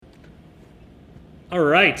All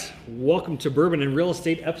right, welcome to Bourbon and Real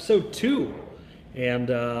Estate episode 2. And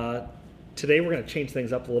today we're going to change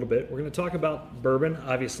things up a little bit. We're going to talk about bourbon,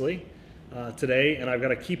 obviously, today. And I got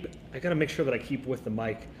to make sure that I keep with the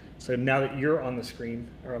mic. So now that you're on the screen,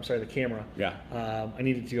 or I'm sorry, the camera, Yeah. I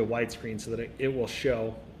need it to go widescreen so that it will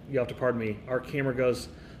show. You have to pardon me. Our camera goes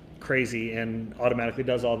crazy and automatically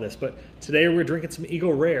does all this. But today we're drinking some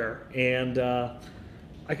Eagle Rare, and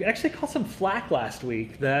I actually caught some flack last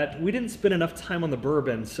week that we didn't spend enough time on the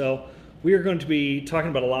bourbon. So we are going to be talking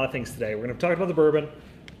about a lot of things today. We're going to talk about the bourbon,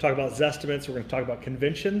 talk about Zestimates, we're going to talk about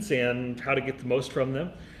conventions and how to get the most from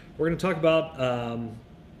them. We're going to talk about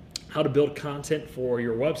how to build content for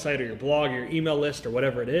your website or your blog or your email list or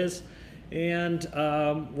whatever it is. And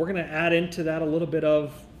we're going to add into that a little bit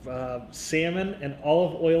of salmon and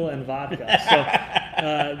olive oil and vodka.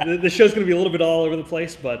 So the show's going to be a little bit all over the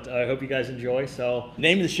place, but I hope you guys enjoy. So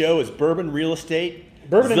Name of the show is Bourbon Real Estate.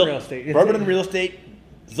 Bourbon and Real Estate. Bourbon and Real Estate,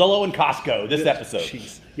 Zillow and Costco, this episode.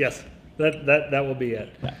 Jeez. Yes, that will be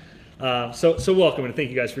it. So welcome and thank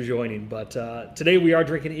you guys for joining. But today we are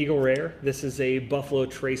drinking Eagle Rare. This is a Buffalo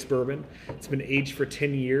Trace bourbon. It's been aged for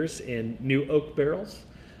 10 years in new oak barrels.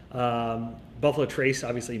 Buffalo Trace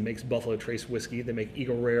obviously makes Buffalo Trace whiskey. They make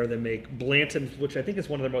Eagle Rare. They make Blanton's, which I think is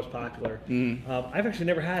one of their most popular. I've actually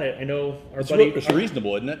never had it. I know our buddy. It's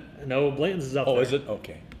reasonable, isn't it? No, Blanton's is up there. Oh, is it?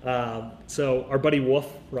 Okay. So our buddy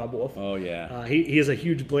Wolf, Rob Wolf. Oh, yeah. He is a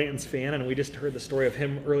huge Blanton's fan, and we just heard the story of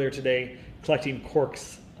him earlier today collecting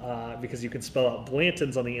corks because you can spell out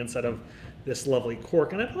Blanton's on the inside of this lovely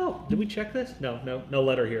cork. And I thought, oh, did we check this? No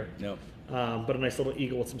letter here. No. But a nice little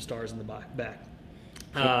eagle with some stars in the back.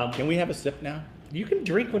 Can we have a sip now? You can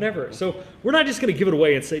drink whatever. So we're not just going to give it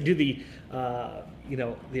away and say do the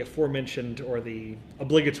the aforementioned or the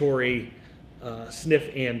obligatory sniff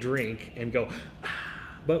and drink and go.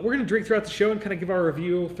 But we're going to drink throughout the show and kind of give our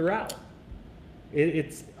review throughout.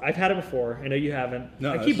 I've had it before. I know you haven't.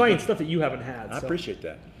 No, I keep buying stuff that you haven't had. I so. appreciate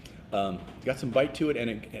that. Got some bite to it,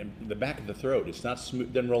 and the back of the throat. It's not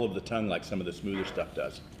smooth. Doesn't roll over the tongue like some of the smoother stuff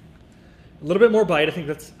does. A little bit more bite. I think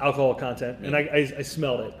that's alcohol content, Yeah. and I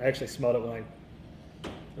smelled it. I actually smelled it when I.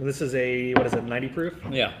 And this is a 90 proof.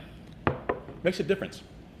 Yeah. Makes a difference.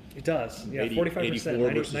 It does. Yeah, 80, 45%, 84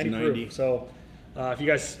 90 versus 90 90. proof. So if you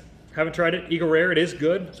guys haven't tried it, Eagle Rare, it is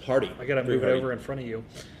good. It's hearty. I got to Very move it hearty. over in front of you.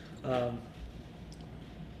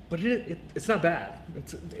 But it's not bad.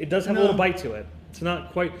 It does have a little bite to it. It's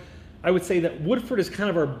not quite. I would say that Woodford is kind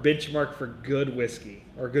of our benchmark for good whiskey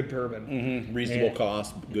or good bourbon. Mm-hmm. Reasonable And,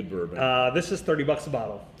 cost, good bourbon. This is $30 a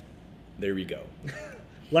bottle. There we go.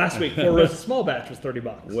 Last week, Four Roses small batch was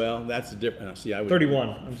 $30. Well, that's the difference. See, I would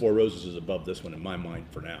 31. Four Roses is above this one in my mind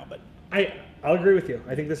for now, but I'll agree with you.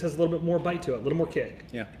 I think this has a little bit more bite to it, a little more kick.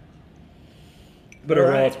 yeah. But All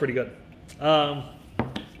overall, right. it's pretty good. So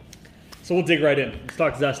we'll dig right in. Let's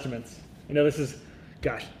talk Zestimates. I know this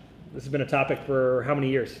has been a topic for how many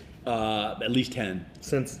years? At least 10.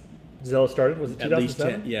 Since Zillow started? Was it At least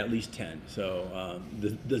 2007? 10. Yeah, at least 10. So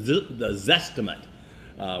the Zestimate,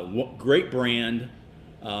 great brand,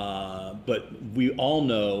 but we all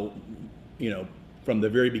know, from the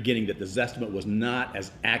very beginning that the Zestimate was not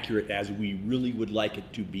as accurate as we really would like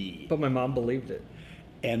it to be. But my mom believed it.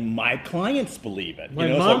 And my clients believe it. My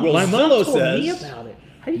it's mom, like, well, my mom Zillow told says, me about it.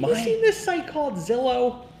 Have you seen this site called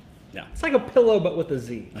Zillow? Yeah. It's like a pillow but with a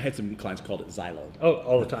Z. I had some clients called it Xylo. Oh,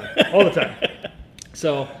 all the time. All the time.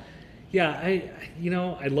 So, yeah, I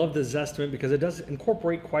love the Zestimate because it does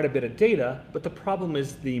incorporate quite a bit of data, but the problem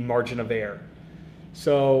is the margin of error.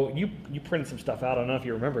 So you printed some stuff out. I don't know if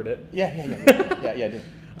you remembered it. Yeah, I did.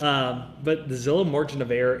 But the Zillow margin of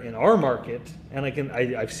error in our market, and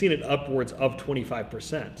I've seen it upwards of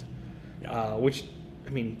 25%, which, I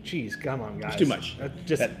mean, geez, come on, guys. It's too much.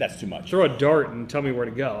 That's too much. Throw a dart and tell me where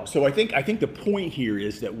to go. So I think the point here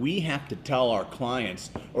is that we have to tell our clients,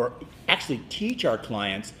 or actually teach our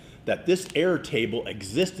clients, that this error table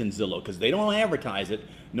exists in Zillow because they don't advertise it.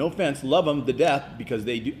 No offense, love them to death because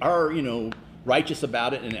they are righteous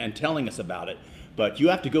about it and telling us about it. But you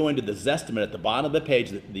have to go into the Zestimate at the bottom of the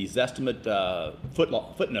page, the Zestimate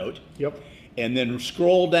footnote. Yep. And then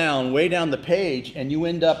scroll down, way down the page, and you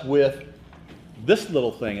end up with this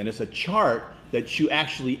little thing, and it's a chart that you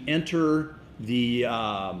actually enter the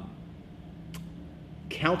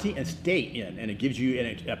county and state in, and it gives you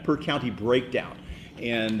a per county breakdown.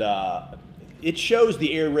 And it shows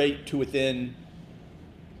the error rate to within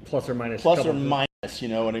Plus or minus. plus or minus, you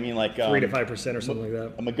know what I mean? Like 3 to 5% or something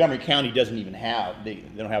like that. Montgomery County doesn't even have, they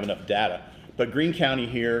don't have enough data. But Greene County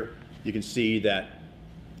here, you can see that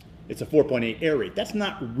it's a 4.8 error rate. That's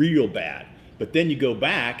not real bad. But then you go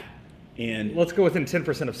back and Let's go within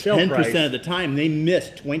 10% of sale 10% price. of the time they miss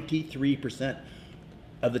 23%.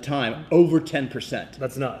 of the time over 10%.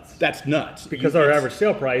 That's nuts. That's nuts. Because our average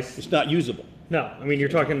sale price, it's not usable. no, I mean, you're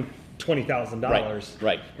talking $20,000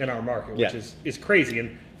 Right. in our market, which Yeah. is crazy.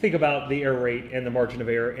 And think about the air rate and the margin of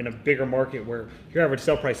error in a bigger market where your average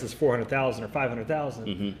sale price is 400,000 or 500,000.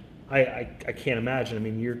 Mm-hmm. I can't imagine. I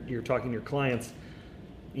mean, you're talking your clients,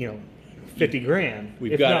 50 grand,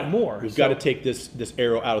 if not more. We've got to take this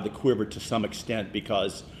arrow out of the quiver to some extent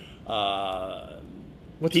because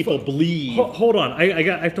people believe. Hold on, I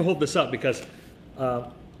have to hold this up because,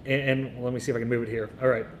 and let me see if I can move it here. All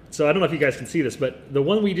right, so I don't know if you guys can see this, but the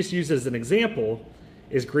one we just used as an example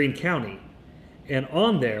is Greene County, and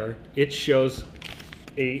on there it shows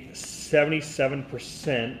a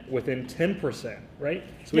 77% within 10%, right?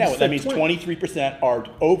 So we Yeah, just that said means 20. 23% are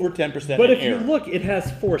over 10% But in if you error. look, it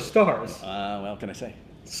has 4 stars. Well, what can I say?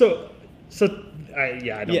 So I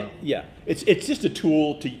don't know. Yeah. It's just a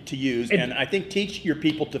tool to use, and I think teach your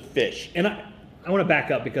people to fish. And I want to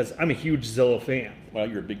back up because I'm a huge Zillow fan. Well,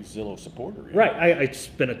 you're a big Zillow supporter. Yeah. Right. I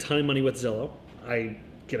spend a ton of money with Zillow. I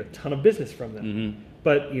get a ton of business from them. Mm-hmm.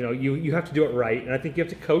 But you have to do it right, and I think you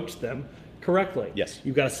have to coach them correctly. Yes.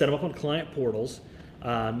 You've got to set them up on client portals.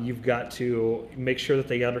 You've got to make sure that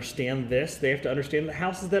they understand this. They have to understand the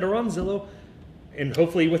houses that are on Zillow, and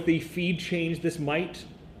hopefully with the feed change, this might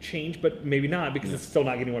change, but maybe not because it's still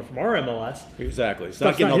not getting one from our MLS. Exactly. It's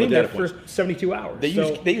Stuff's not getting all the hitting data there points. for 72 hours.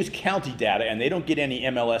 They use county data, and they don't get any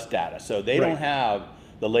MLS data, so they Right. don't have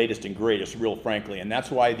the latest and greatest, real frankly, and that's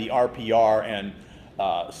why the RPR and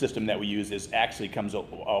system that we use actually comes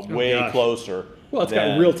way gosh. closer. Well, it's got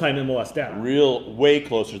than- real-time MLS data. way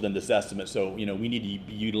closer than this estimate. So we need to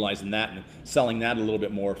be utilizing that and selling that a little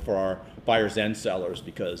bit more for our buyers and sellers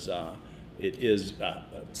because it is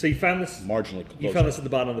So you found this. marginally closer. You found this at the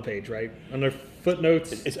bottom of the page, right? Under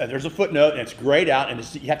footnotes. There's a footnote, and it's grayed out, and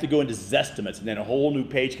you have to go into Zestimates, and then a whole new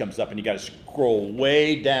page comes up, and you got to scroll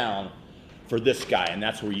way down for this guy, and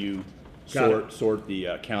that's where you Got sort the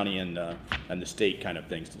county and the state kind of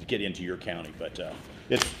things to get into your county. But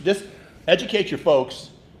it's just educate your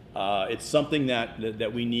folks. It's something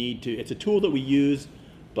that we need to. It's a tool that we use,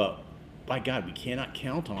 but by God, we cannot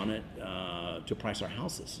count on it to price our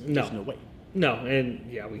houses. No. There's no way. No, and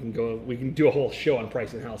yeah, we can do a whole show on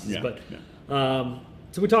pricing houses. Yeah, But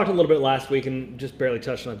so we talked a little bit last week and just barely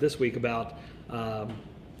touched on it this week about,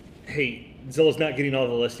 hey, Zillow's not getting all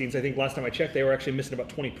the listings. I think last time I checked, they were actually missing about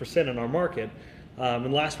 20% in our market.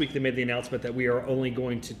 And last week they made the announcement that we are only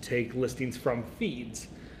going to take listings from feeds.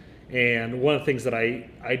 And one of the things that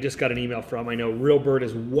I just got an email from, I know RealBird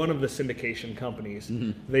is one of the syndication companies.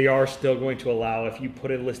 Mm-hmm. They are still going to allow, if you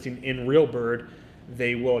put a listing in RealBird,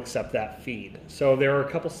 they will accept that feed. So there are a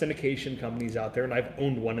couple syndication companies out there, and I've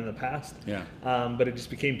owned one in the past. Yeah. But it just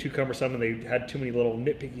became too cumbersome, and they had too many little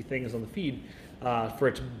nitpicky things on the feed for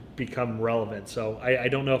it to become relevant. So I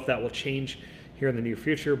don't know if that will change here in the near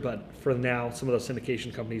future, but for now, some of those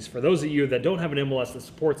syndication companies, for those of you that don't have an MLS that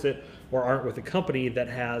supports it or aren't with a company that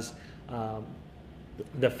has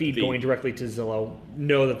the feed going directly to Zillow,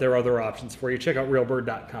 know that there are other options for you. Check out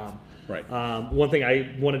realbird.com. Right. One thing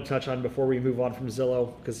I wanted to touch on before we move on from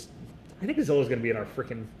Zillow, because I think Zillow is going to be in our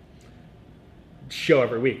freaking show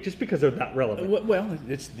every week, just because they're that relevant. Well,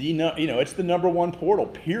 it's it's the number one portal.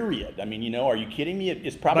 Period. I mean, are you kidding me?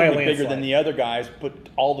 It's By a probably bigger landslide. than the other guys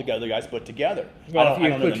all the other guys put together. Well, if you I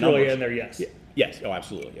don't know put the Trulia numbers. in there, yes. Yes. Oh,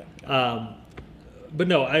 absolutely. Yeah. But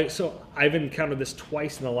no, I've encountered this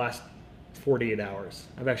twice in the last 48 hours.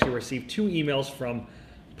 I've actually received 2 emails from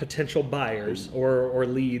potential buyers or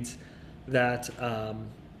leads that I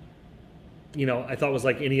thought was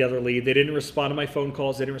like any other lead. They didn't respond to my phone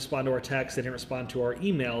calls. They didn't respond to our texts. They didn't respond to our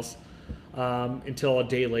emails until a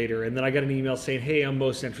day later. And then I got an email saying, hey, I'm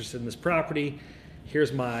most interested in this property.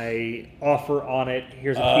 Here's my offer on it.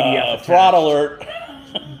 Here's a PDF attached. Fraud alert.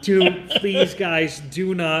 Dude, please, guys,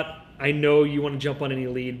 do not. I know you want to jump on any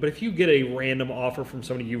lead, but if you get a random offer from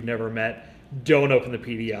somebody you've never met, don't open the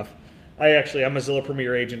PDF. I'm a Zillow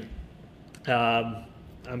Premier agent. I'm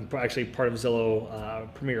actually part of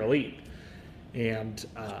Zillow Premier Elite. And,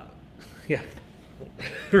 yeah,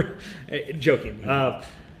 joking.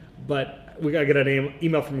 But we got to get an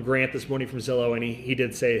email from Grant this morning from Zillow, and he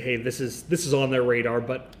did say, hey, this is on their radar,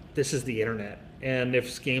 but this is the internet. And if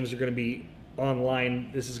scams are going to be online,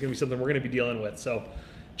 this is going to be something we're going to be dealing with. So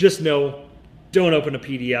just know, don't open a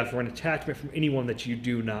PDF or an attachment from anyone that you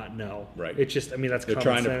do not know. Right. It's just, that's They're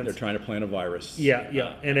common sense. they're trying to plant a virus.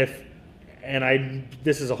 Yeah.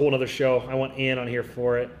 This is a whole other show. I want Ann on here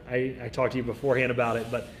for it. I talked to you beforehand about it,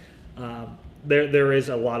 but there is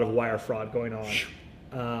a lot of wire fraud going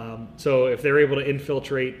on. So if they're able to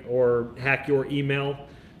infiltrate or hack your email,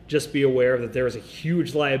 just be aware that there is a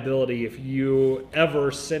huge liability if you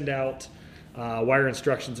ever send out wire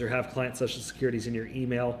instructions or have client social securities in your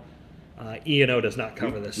email. E&O does not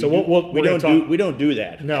cover this. So we don't do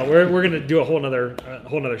that. No, we're going to do a whole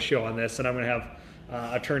nother show on this, and I'm going to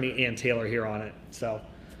have attorney Ann Taylor here on it. So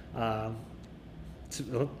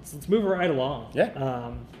let's move right along.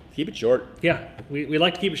 Yeah. Keep it short. Yeah, we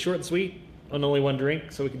like to keep it short and sweet on only one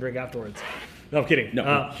drink, so we can drink afterwards. No, I'm kidding.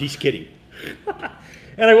 No, he's kidding.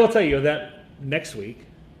 And I will tell you that next week,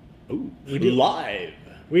 we do live.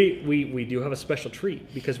 We do have a special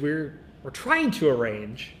treat because we're trying to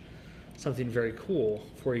arrange something very cool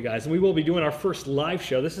for you guys, and we will be doing our first live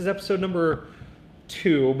show. This is episode number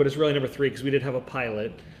 2, but it's really number 3 because we did have a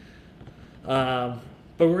pilot. But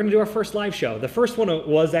we're going to do our first live show. The first one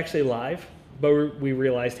was actually live, but we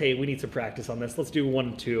realized, hey, we need some practice on this. Let's do 1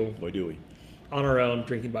 and 2. Boy, do we. On our own,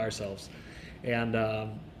 drinking by ourselves. And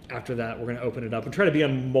after that, we're going to open it up and try to be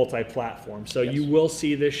on multi-platform. So you will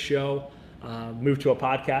see this show move to a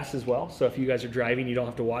podcast as well. So if you guys are driving, you don't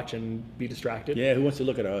have to watch and be distracted. Yeah, who wants to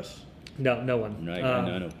look at us? No one. Right,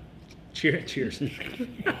 no. Cheers.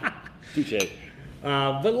 Touche.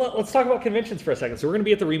 But let's talk about conventions for a second. So we're going to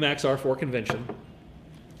be at the RE/MAX R4 convention.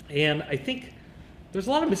 And I think there's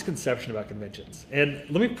a lot of misconception about conventions. And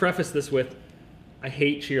let me preface this with, I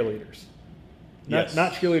hate cheerleaders. Not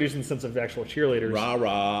cheerleaders in the sense of actual cheerleaders. Rah,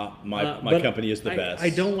 rah, my company is the best. I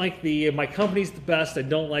don't like my company's the best. I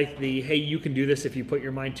don't like hey, you can do this if you put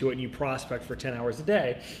your mind to it and you prospect for 10 hours a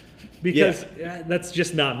day. Because that's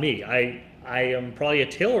just not me. I am probably a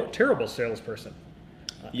terrible salesperson.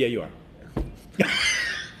 Yeah, you are.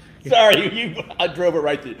 Sorry, I drove it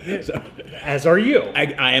right through. So, as are you.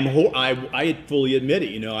 I fully admit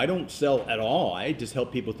it. I don't sell at all. I just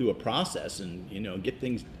help people through a process and get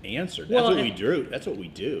things answered. That's what we do. That's what we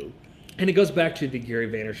do. And it goes back to the Gary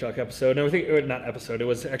Vaynerchuk episode. No, I think not episode. It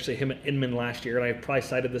was actually him at Inman last year, and I probably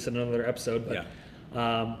cited this in another episode. But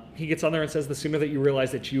he gets on there and says, the sooner that you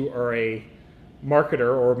realize that you are a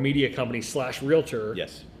marketer or media company / realtor.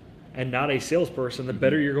 Yes. And not a salesperson, the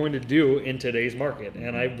better you're going to do in today's market.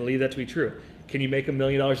 And I believe that to be true. Can you make $1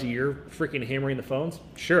 million a year freaking hammering the phones?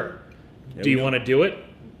 Sure. Do you want to do it?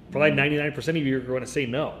 Probably 99% of you are going to say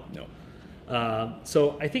no. No.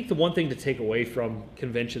 So I think the one thing to take away from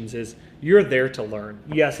conventions is you're there to learn.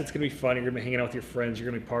 Yes, it's going to be fun. You're going to be hanging out with your friends. You're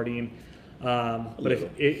going to be partying.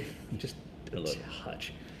 But just a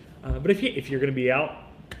touch. But if you're going to be out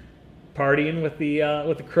partying with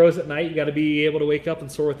the crows at night, you got to be able to wake up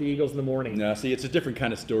and soar with the eagles in the morning. No, see, it's a different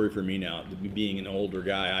kind of story for me now. Being an older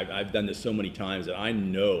guy, I've done this so many times that I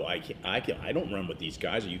know I don't run with these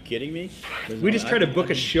guys. Are you kidding me? We just tried to book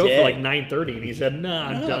a show for like 9:30, and he said, "Nah,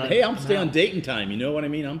 I'm done." Hey, I'm staying on dating time. You know what I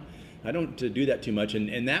mean? I don't do that too much,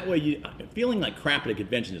 and that way, feeling like crap at a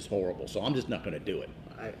convention is horrible. So I'm just not going to do it.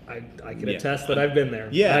 I can attest that I've been there.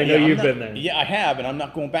 Yeah, I know you've been there. Yeah, I have, and I'm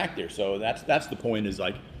not going back there. So that's the point. Is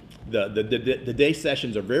like. The day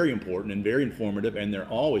sessions are very important and very informative, and they're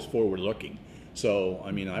always forward-looking. So,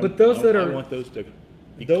 I mean, I want those to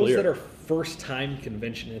be clear. That are first-time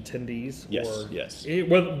convention attendees, yes.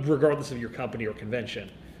 Regardless of your company or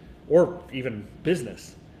convention, or even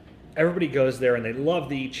business, everybody goes there and they love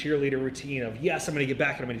the cheerleader routine of, yes, I'm going to get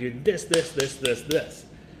back and I'm going to do this.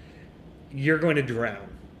 You're going to drown.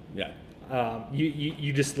 Yeah.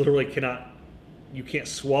 You just literally cannot. You can't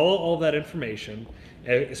swallow all that information.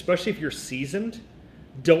 Especially if you're seasoned,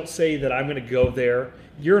 don't say that I'm going to go there.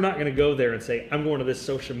 You're not going to go there and say, I'm going to this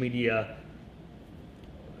social media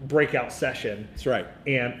breakout session. That's right.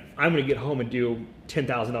 And I'm going to get home and do $10,000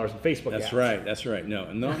 in Facebook ads. That's right. No,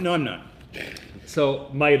 I'm not. So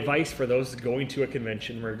my advice for those going to a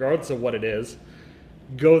convention, regardless of what it is,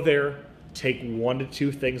 go there, take 1 to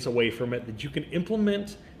 2 things away from it that you can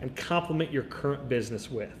implement and complement your current business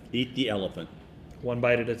with. Eat the elephant. 1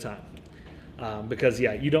 bite at a time. Because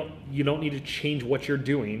you don't need to change what you're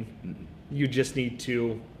doing. Mm-hmm. You just need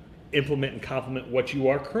to implement and complement what you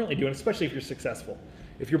are currently doing, especially if you're successful.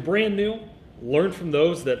 If you're brand new, learn from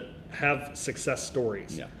those that have success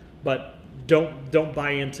stories. Yeah. But don't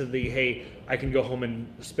buy into the, hey, I can go home and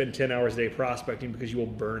spend 10 hours a day prospecting, because you will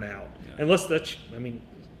burn out. Yeah. Unless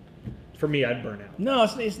for me, I'd burn out. No,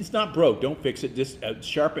 it's not broke. Don't fix it. Just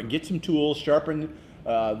sharpen. Get some tools. Sharpen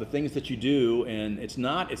the things that you do, and it's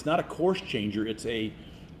not a course changer. It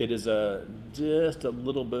is just a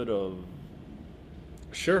little bit of.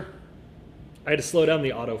 Sure. I had to slow down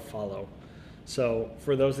the auto follow. So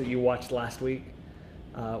for those that you watched last week,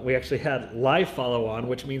 we actually had live follow on,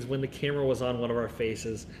 which means when the camera was on one of our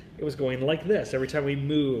faces, it was going like this every time we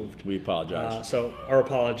moved. We apologize. So our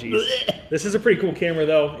apologies. This is a pretty cool camera,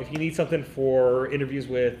 though. If you need something for interviews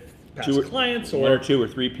with past clients one or two or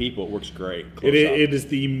three people. It works great. It is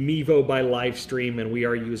the Mevo by Livestream, and we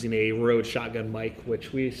are using a Rode shotgun mic,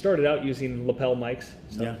 which we started out using lapel mics.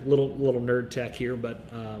 So Yeah. little nerd tech here, but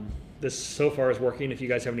this so far is working. If you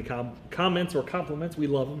guys have any comments or compliments, we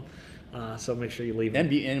love them. So make sure you leave them.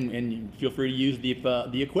 And feel free to use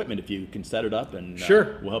the equipment if you can set it up, and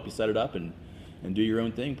Sure. we'll help you set it up and do your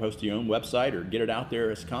own thing, post to your own website or get it out there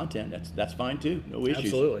as content. That's fine too. No issues.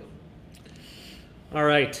 Absolutely. All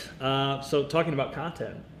right. So talking about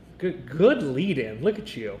content, good lead in. Look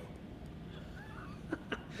at you.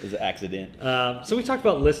 It was an accident. So we talked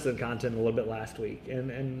about lists and content a little bit last week,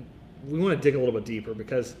 and we want to dig a little bit deeper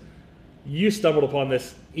because you stumbled upon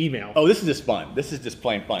this email. Oh, this is just fun. This is just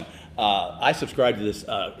plain fun. I subscribe to this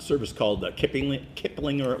service called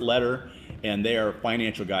Kiplinger Letter, and they are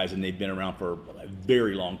financial guys, and they've been around for a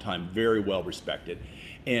very long time, very well respected.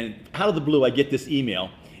 And out of the blue, I get this email,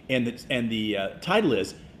 and the title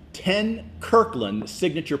is 10 Kirkland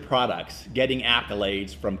signature products getting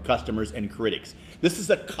accolades from customers and critics. This is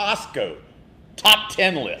a Costco top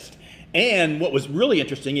 10 list. And what was really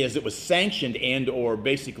interesting is it was sanctioned and or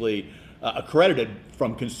basically accredited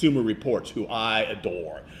from Consumer Reports, who I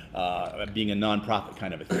adore, being a nonprofit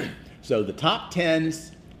kind of a thing. So the top 10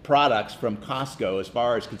 products from Costco, as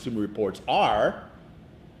far as Consumer Reports, are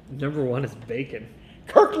Number one is bacon.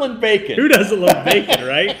 Kirkland bacon. Who doesn't love bacon,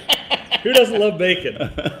 right? Who doesn't love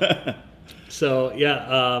bacon? So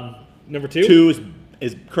yeah, number two. Two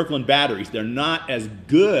is Kirkland batteries. They're not as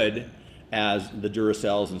good as the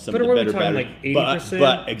Duracells and some But of the are we better talking batteries. like 80%?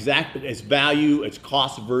 But exactly, it's value, it's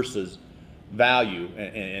cost versus value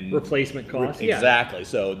and Replacement cost, yeah. Exactly.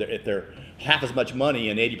 So if they're half as much money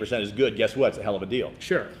and 80% is good, guess what? It's a hell of a deal.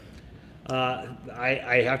 Sure.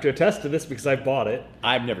 I have to attest to this because I bought it.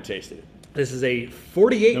 I've never tasted it. This is a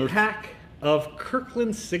 48 pack of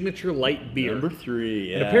Kirkland Signature Light Beer. Number three,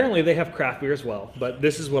 yeah. And apparently they have craft beer as well, but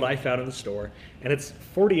this is what I found in the store. And it's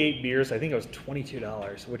 48 beers. I think it was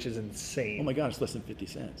 $22, which is insane. Oh my God, it's less than 50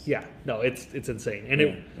 cents. Yeah, no, it's insane. And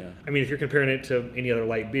Yeah. I mean, if you're comparing it to any other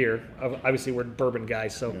light beer, obviously we're bourbon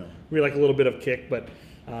guys, so Yeah. we like a little bit of kick. But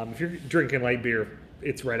if you're drinking light beer,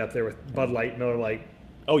 it's right up there with Bud Light, Miller Lite.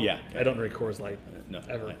 Oh yeah. I don't drink Coors Light No,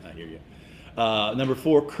 ever. I hear you. Number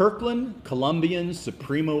four, Kirkland Colombian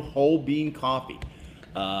Supremo Whole Bean Coffee.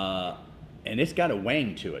 And it's got a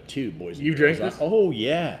wang to it too, boys. and You girls. drank this? Oh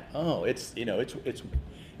yeah. Oh, it's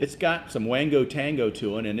it's got some Wango Tango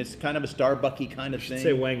to it, and it's kind of a Starbucky kind of thing.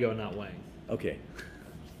 Say Wango, not Wang. Okay.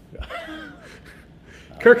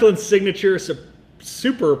 Kirkland Signature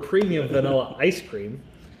Super Premium Vanilla Ice Cream.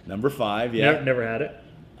 Number five, yeah. Never had it.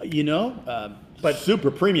 But super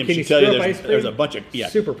premium Can should you tell you screw up ice there's cream? a bunch of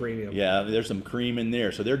Super premium. Yeah, there's some cream in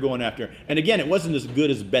there, so they're going after. And again, it wasn't as good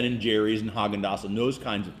as Ben and Jerry's and Haagen-Dazs and those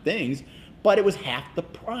kinds of things, but it was half the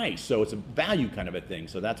price, so it's a value kind of a thing.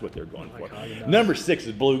 So that's what they're going for. Haagen-Dazs. Number six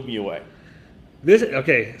is blew me away.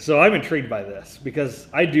 So I'm intrigued by this because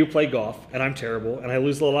I do play golf and I'm terrible and I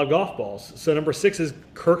lose a lot of golf balls. So number six is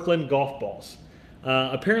Kirkland golf balls.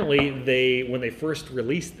 Apparently, when they first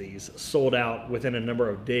released these, sold out within a number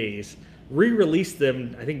of days. Re-released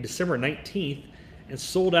them, I think, December 19th, and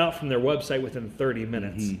sold out from their website within 30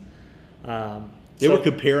 minutes. They were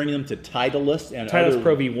comparing them to Titleist and Titleist other,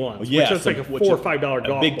 Pro V1s, which is like a $4 or $5 golf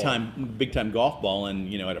ball. big time golf ball,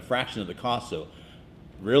 and at a fraction of the cost. So,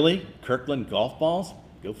 really, Kirkland golf balls?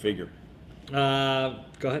 Go figure. Go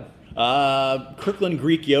ahead. Kirkland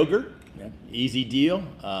Greek yogurt, easy deal.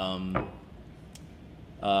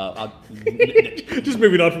 Just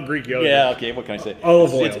moving on from Greek yogurt. Yeah, okay, what can I say?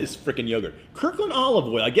 Olive oil. It's freaking yogurt. Kirkland olive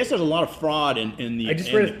oil. I guess there's a lot of fraud in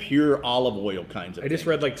the pure olive oil kinds of I just things.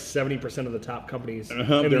 read like 70% of the top companies in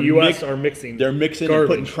They're the U.S. mix- are mixing. They're mixing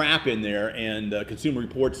garbage. and putting crap in there, and Consumer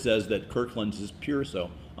Reports says that Kirkland's is pure, so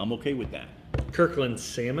I'm okay with that. Kirkland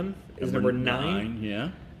salmon is number 9. Yeah.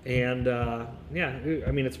 And I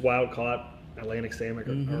mean, it's wild caught Atlantic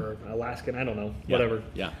salmon or Alaskan, I don't know, Yeah. whatever.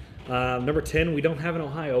 Yeah. Number 10, we don't have in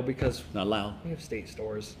Ohio because Not allowed. we have state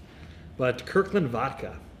stores. But Kirkland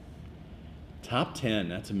vodka. Top 10.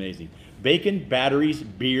 That's amazing. Bacon, batteries,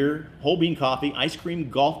 beer, whole bean coffee, ice cream,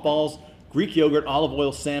 golf balls, Greek yogurt, olive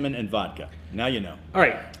oil, salmon, and vodka. Now you know. All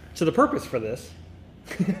right. So the purpose for this,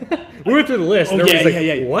 we went through the list. And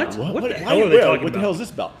everybody's like, What the hell are they talking What about? the hell is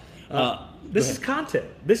this about? This is content.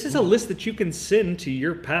 This is a list that you can send to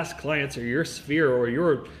your past clients or your sphere or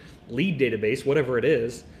your lead database, whatever it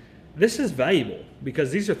is. This is valuable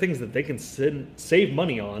because these are things that they can save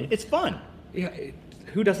money on. It's fun. Yeah,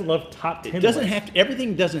 who doesn't love top 10 It doesn't lists? have to,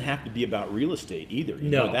 everything doesn't have to be about real estate either. You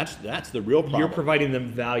No. know, that's the real problem. You're providing them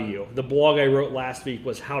value. The blog I wrote last week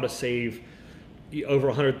was how to save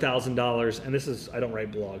over $100,000, and this is, I don't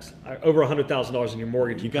write blogs, over $100,000 in your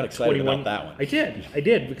mortgage. You got excited about that one. I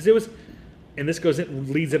did, because it was, and this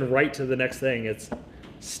leads in right to the next thing. It's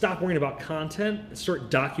stop worrying about content and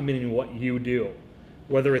start documenting what you do.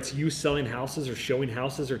 Whether it's you selling houses or showing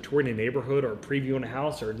houses or touring a neighborhood or previewing a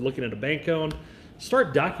house or looking at a bank loan,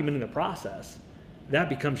 start documenting the process. That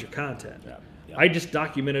becomes your content. Yeah. I just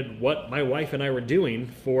documented what my wife and I were doing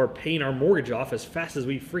for paying our mortgage off as fast as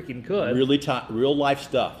we freaking could. Real life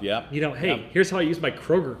stuff, yeah. Hey, here's how I use my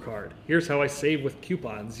Kroger card. Here's how I save with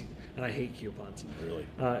coupons. And I hate coupons. Really?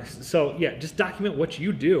 So, just document what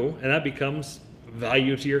you do, and that becomes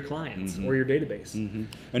value to your clients or your database. Mm-hmm.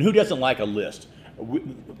 And who doesn't like a list?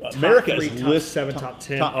 America is top list 7, top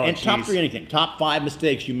 10. Top 3 anything. Top 5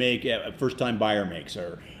 mistakes you make a first-time buyer makes,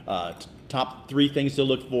 or top 3 things to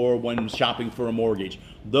look for when shopping for a mortgage.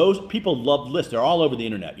 Those people love lists. They're all over the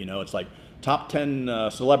internet. It's like top 10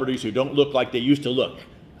 celebrities who don't look like they used to look.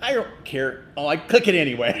 I don't care. Oh, I click it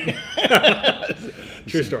anyway.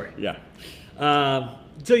 True story. Yeah.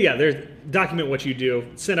 There's document what you do.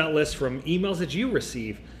 Send out lists from emails that you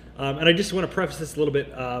receive. And I just want to preface this a little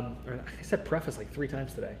bit. I said preface like 3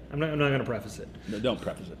 times today. I'm not going to preface it. No, don't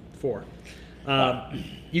preface it. 4.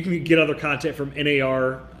 You can get other content from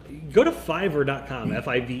NAR. Go to Fiverr.com,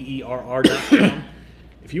 Fiverr.com.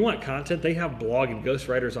 If you want content, they have blog and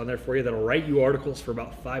ghostwriters on there for you that'll write you articles for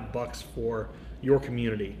about $5 for your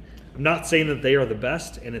community. I'm not saying that they are the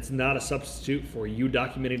best, and it's not a substitute for you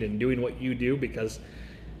documenting and doing what you do, because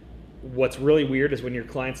what's really weird is when your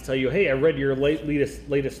clients tell you, hey, I read your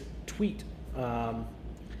latest tweet on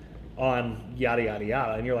yada, yada,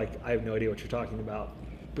 yada. And you're like, I have no idea what you're talking about,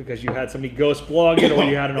 because you had somebody ghost blog it, or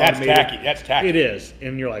you had an automated. That's tacky. It is.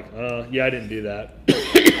 And you're like, yeah, I didn't do that.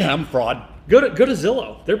 I'm fraud. Go to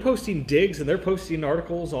Zillow. They're posting digs, and they're posting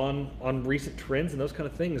articles on recent trends and those kind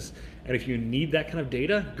of things. And if you need that kind of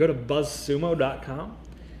data, go to buzzsumo.com.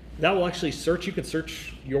 That will actually search. You can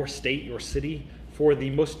search your state, your city, for the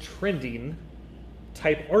most trending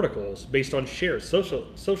type articles based on shares,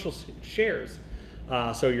 social shares.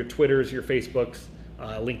 So your Twitters, your Facebooks,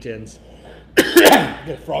 LinkedIn's. Got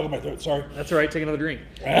a frog in my throat, sorry. That's all right, take another drink.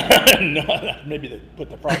 No, maybe they put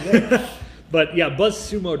the frog there. But yeah,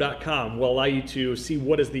 buzzsumo.com will allow you to see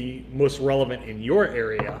what is the most relevant in your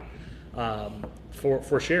area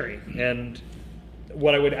for sharing. And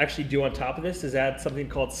what I would actually do on top of this is add something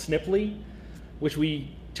called Sniply, which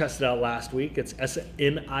we tested out last week. It's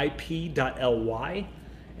snip.ly.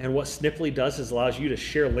 And what Sniply does is allows you to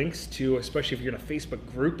share links to, especially if you're in a Facebook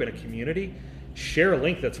group in a community, share a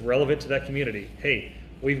link that's relevant to that community. Hey,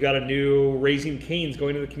 we've got a new Raising Cane's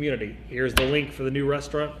going to the community. Here's the link for the new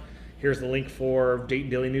restaurant. Here's the link for Dayton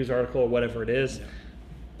Daily News article or whatever it is. Yeah.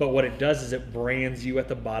 But what it does is it brands you at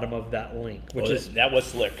the bottom of that link, which that was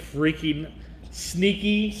slick. Freaking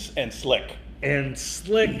sneaky and slick. And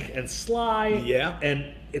slick and sly. Yeah.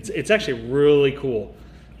 And it's actually really cool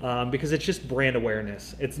because it's just brand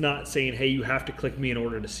awareness. It's not saying, hey, you have to click me in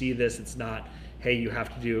order to see this. It's not, hey, you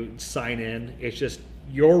have to sign in. It's just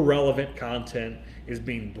your relevant content is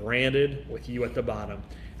being branded with you at the bottom.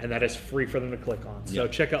 And that is free for them to click on. So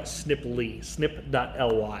check out Sniply,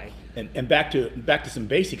 snip.ly. And back to some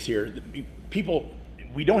basics here. People,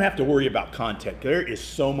 we don't have to worry about content. There is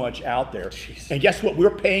so much out there. Jeez. And guess what? We're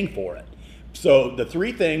paying for it. So the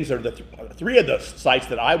 3 things, or the 3 of the sites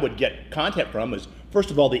that I would get content from is, first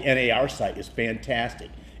of all, the NAR site is fantastic.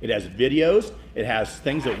 It has videos. It has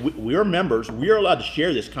things that we're members. We're allowed to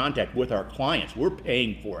share this content with our clients. We're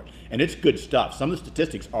paying for it. And it's good stuff. Some of the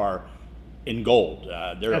statistics are in gold.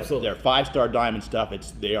 They're 5-star diamond stuff.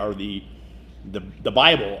 They are the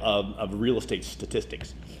Bible of real estate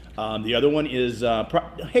statistics. The other one is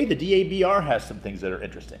hey, the DABR has some things that are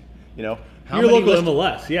interesting. Your local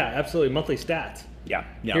MLS, yeah, absolutely. Monthly stats. Yeah.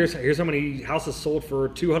 Here's how many houses sold for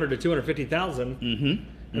 200 to 250,000. Mm-hmm.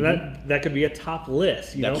 And that could be a top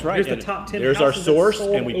list. That's right. Here's the top 10. There's our source,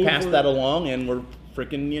 and we pass that along, and we're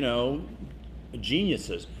freaking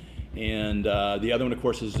geniuses. And the other one, of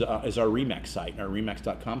course, is our Remax site. Our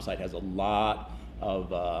Remax.com site has a lot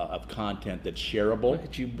of content that's shareable. Look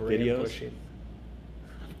at you, brand videos. Pushing.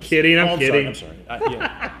 Kidding, I'm kidding. I'm sorry.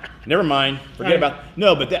 Never mind. Forget about.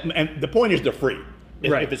 No, but and the point is they're free.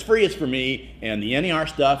 If it's free, it's for me. And the NAR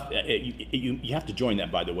stuff, you have to join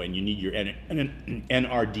that, by the way, and you need your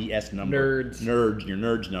NRDS number. Your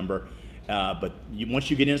NERDS number. But once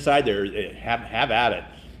you get inside there, have at it.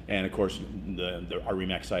 And of course, our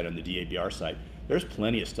Remax site on the DABR site, there's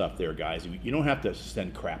plenty of stuff there, guys. You don't have to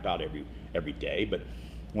send crap out every day, but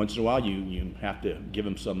once in a while, you have to give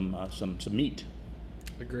them some meat.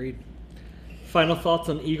 Agreed. Final thoughts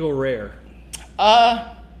on Eagle Rare?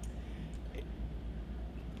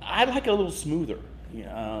 I like it a little smoother.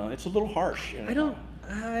 It's a little harsh. I don't.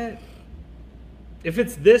 If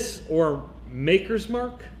it's this or Maker's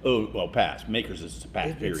Mark, Oh, well, pass. Makers is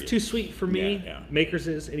pass, period. it's too sweet for me. Yeah, yeah. Maker's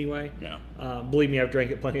is anyway. Yeah. Believe me, I've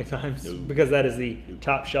drank it plenty of times No. because that is the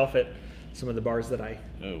top shelf at some of the bars that I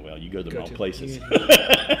Oh, well, you go to the go wrong to. places.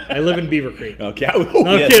 I live in Beaver Creek. Okay. No,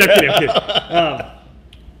 I'm kidding. I'm kidding.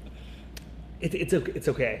 It's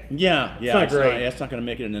okay. Yeah, yeah. not great. That's not going to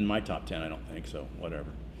make it in my top 10, I don't think, so whatever.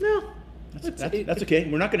 No, That's okay.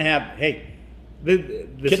 We're not going to have, hey,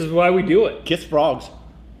 This is why we do it. kiss frogs.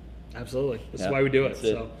 Absolutely. This Yeah, is why we do it. that's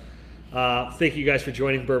it. So, thank you guys for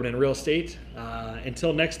joining Bourbon and Real Estate.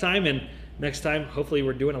 Until next time, and next time, hopefully,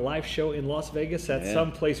 we're doing a live show in Las Vegas at Yeah.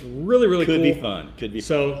 some place really, really Could cool. be fun. Could be fun.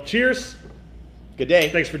 So, cheers. Good day.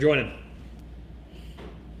 Thanks for joining.